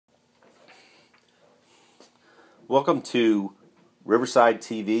Welcome to Riverside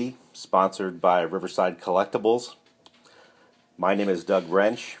TV, sponsored by Riverside Collectibles. My name is Doug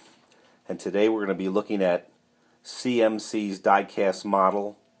Wrench, and today we're going to be looking at CMC's die-cast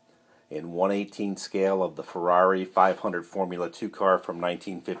model in 1/18 scale of the Ferrari 500 Formula 2 car from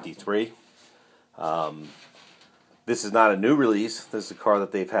 1953. This is not a new release. This is a car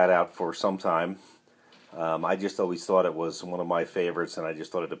that they've had out for some time. I just always thought it was one of my favorites, and I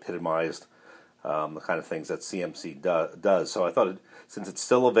just thought it epitomized the kind of things that CMC does. So I thought, since it's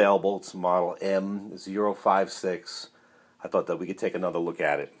still available, it's model M056, I thought that we could take another look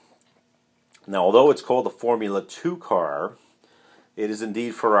at it. Now, although it's called the Formula 2 car, it is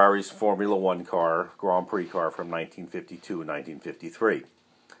indeed Ferrari's Formula 1 car, Grand Prix car from 1952 and 1953.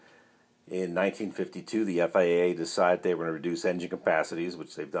 In 1952, the FIA decided they were going to reduce engine capacities,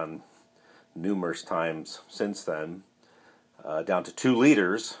 which they've done numerous times since then, down to 2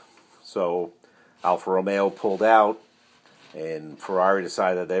 liters. So Alfa Romeo pulled out, and Ferrari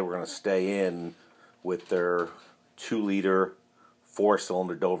decided they were going to stay in with their 2-liter,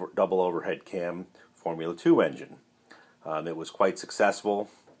 4-cylinder double overhead cam Formula 2 engine. It was quite successful.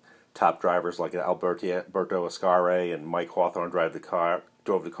 Top drivers like Alberto Ascari and Mike Hawthorne drove the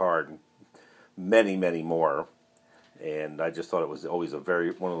car, and many, many more. And I just thought it was always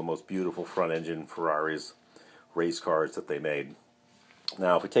one of the most beautiful front-engine Ferraris race cars that they made.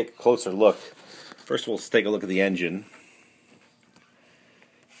 Now, if we take a closer look, first of all, let's take a look at the engine.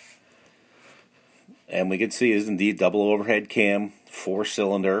 And we can see it is indeed double overhead cam,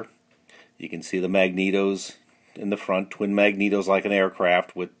 4-cylinder. You can see the magnetos in the front, twin magnetos like an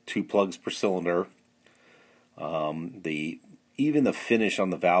aircraft with 2 plugs per cylinder. Even the finish on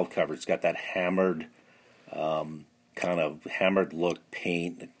the valve cover, it's got that hammered, kind of hammered look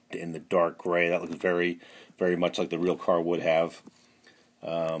paint in the dark gray. That looks very, very much like the real car would have.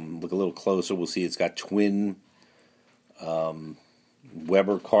 Look a little closer, we'll see it's got twin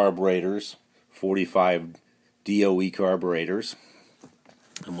Weber carburetors, 45 DOE carburetors.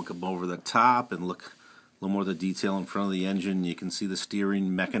 And we'll come over the top and look a little more of the detail in front of the engine. You can see the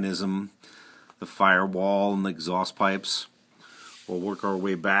steering mechanism, the firewall, and the exhaust pipes. We'll work our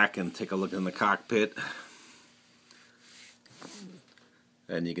way back and take a look in the cockpit.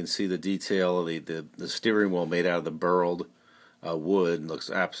 And you can see the detail of the steering wheel made out of the burled wood. Looks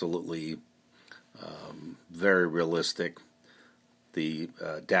absolutely very realistic. The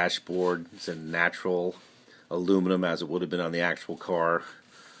dashboard is in natural aluminum, as it would have been on the actual car.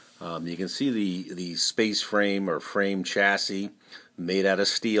 You can see the space frame or frame chassis made out of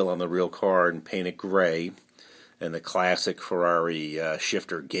steel on the real car and painted gray, and the classic Ferrari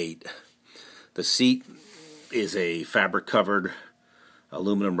shifter gate. The seat is a fabric-covered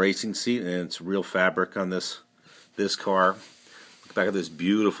aluminum racing seat, and it's real fabric on this car. Look back at this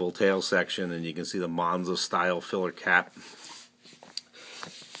beautiful tail section, and you can see the Monza-style filler cap.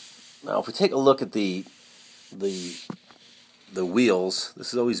 Now, if we take a look at the wheels,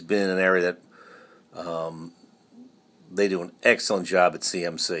 this has always been an area that they do an excellent job at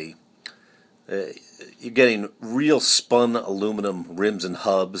CMC. You're getting real spun aluminum rims and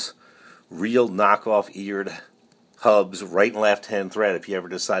hubs, real knockoff eared hubs, right and left hand thread. If you ever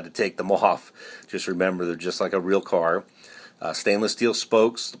decide to take them off, just remember they're just like a real car. Stainless steel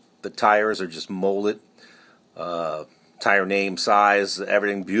spokes. The tires are just molded. Tire name, size,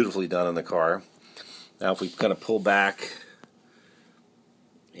 everything beautifully done in the car. Now, if we kind of pull back,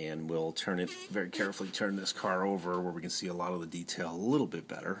 and we'll turn it very carefully, turn this car over where we can see a lot of the detail a little bit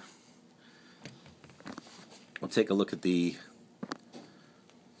better. We'll take a look at the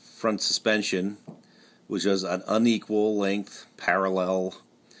front suspension, which is an unequal length, parallel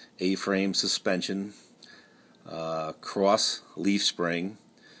A-frame suspension, cross leaf spring.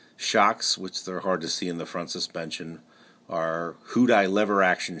 Shocks, which they're hard to see in the front suspension, are hood-eye lever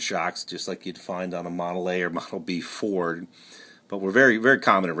action shocks, just like you'd find on a Model A or Model B Ford, but were very, very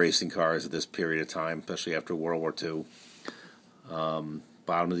common in racing cars at this period of time, especially after World War II.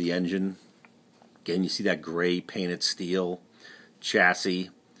 Bottom of the engine, again, you see that gray painted steel chassis,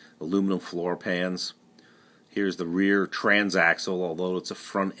 aluminum floor pans. Here's the rear transaxle. Although it's a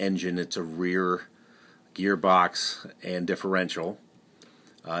front engine, it's a rear gearbox and differential.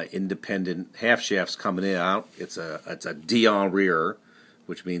 Independent half shafts coming in out. It's a tion rear,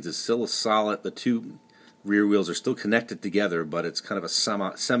 which means it's still a solid. The 2 rear wheels are still connected together, but it's kind of a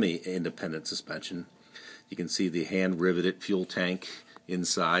semi-independent suspension. You can see the hand-riveted fuel tank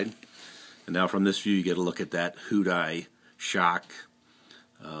inside. And now from this view, you get a look at that hood-eye shock.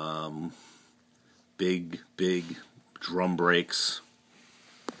 Big drum brakes.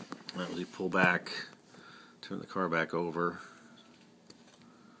 Let me pull back, turn the car back over.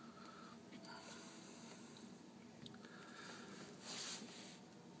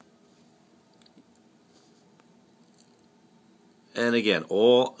 And again,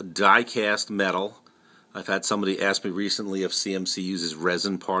 all die-cast metal. I've had somebody ask me recently if CMC uses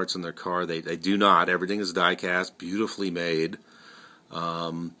resin parts in their car. They do not. Everything is die-cast, beautifully made.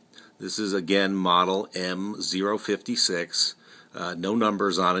 This is, again, model M056. No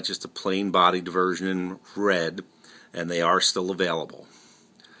numbers on it, just a plain bodied version in red, and they are still available.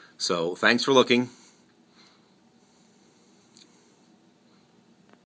 So thanks for looking.